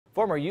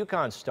Former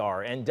UConn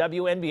star and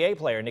WNBA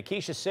player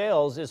Nykesha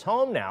Sales is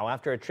home now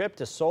after a trip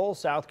to Seoul,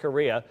 South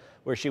Korea,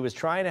 where she was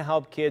trying to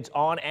help kids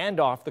on and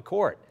off the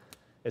court.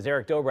 As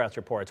Eric Dobratz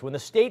reports, when the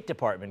State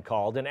Department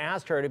called and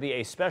asked her to be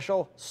a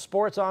special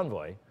sports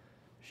envoy,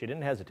 she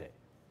didn't hesitate.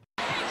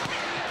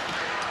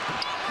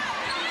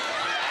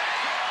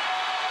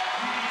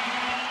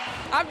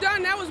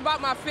 That was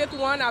about my fifth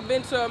one. I've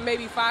been to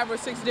maybe 5 or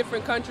 6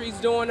 different countries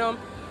doing them.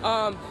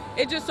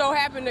 It just so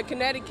happened the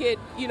Connecticut,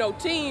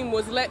 team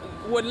would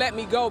let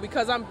me go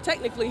because I'm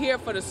technically here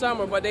for the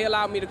summer, but they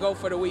allowed me to go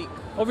for the week.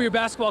 Over your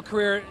basketball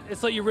career,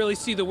 it's let you really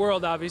see the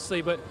world,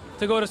 obviously, but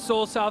to go to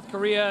Seoul, South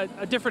Korea,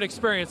 a different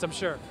experience, I'm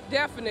sure.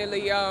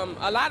 Definitely.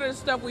 A lot of the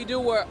stuff we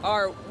do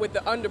are with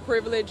the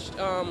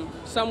underprivileged.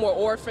 Some were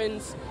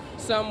orphans,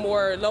 some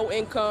were low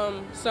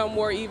income, some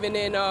were even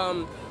in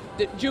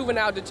the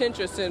juvenile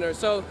detention center.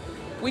 So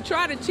we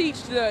try to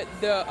teach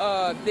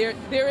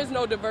there is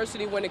no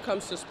diversity when it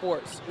comes to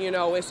sports.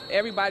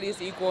 Everybody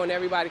is equal and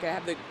everybody can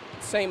have the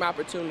same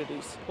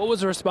opportunities. What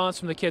was the response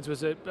from the kids? Was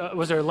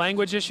there a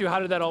language issue? How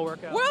did that all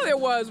work out? Well, there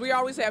was. We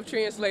always have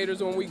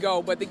translators when we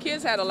go, but the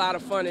kids had a lot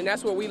of fun, and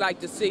that's what we like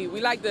to see.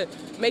 We like to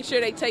make sure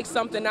they take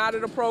something out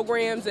of the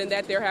programs and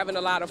that they're having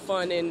a lot of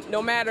fun. And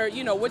no matter,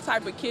 what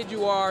type of kid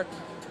you are,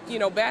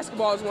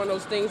 basketball is one of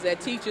those things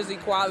that teaches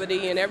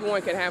equality, and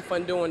everyone can have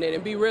fun doing it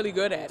and be really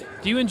good at it.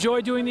 Do you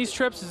enjoy doing these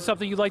trips? Is it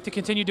something you'd like to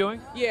continue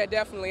doing? Yeah,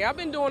 definitely. I've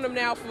been doing them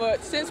now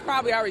since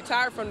probably I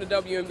retired from the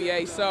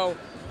WNBA, so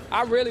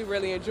I really,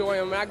 really enjoy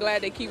them, and I'm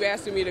glad they keep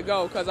asking me to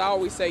go because I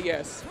always say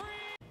yes.